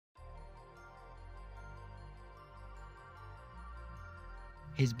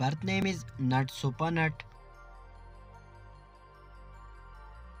His birth name is Nut Supanut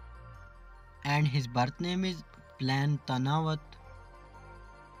and his birth name is Plan Thanawat.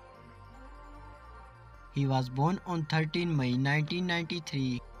 He was born on 13 May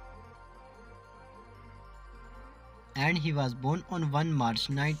 1993 and he was born on 1 March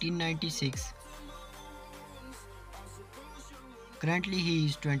 1996. Currently he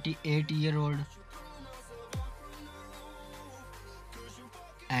is 28-year-old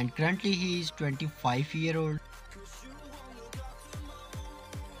and currently he is 25-year-old.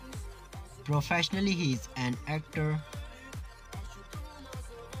 Professionally he is an actor.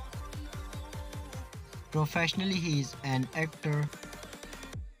 Professionally he is an actor.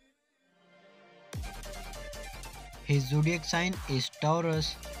 His zodiac sign is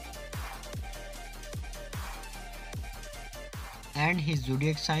Taurus and his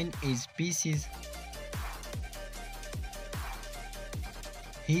zodiac sign is Pisces.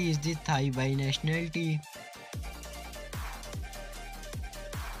 He is the Thai by nationality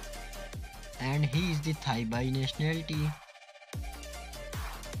and he is the Thai by nationality.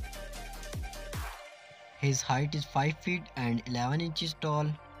 His height is 5 feet and 11 inches tall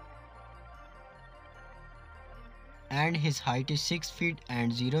and his height is 6 feet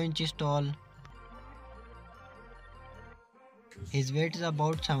and 0 inches tall. His weight is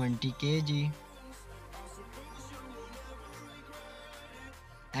about 70 kg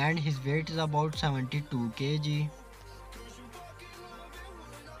and his weight is about 72 kg.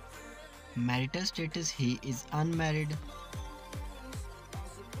 Marital status, he is unmarried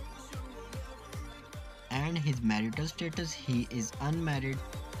and his marital status, he is unmarried.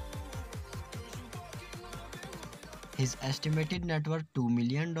 His estimated net worth $2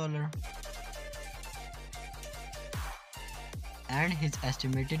 million and his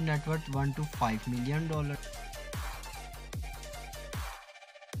estimated net worth $1 to $5 million.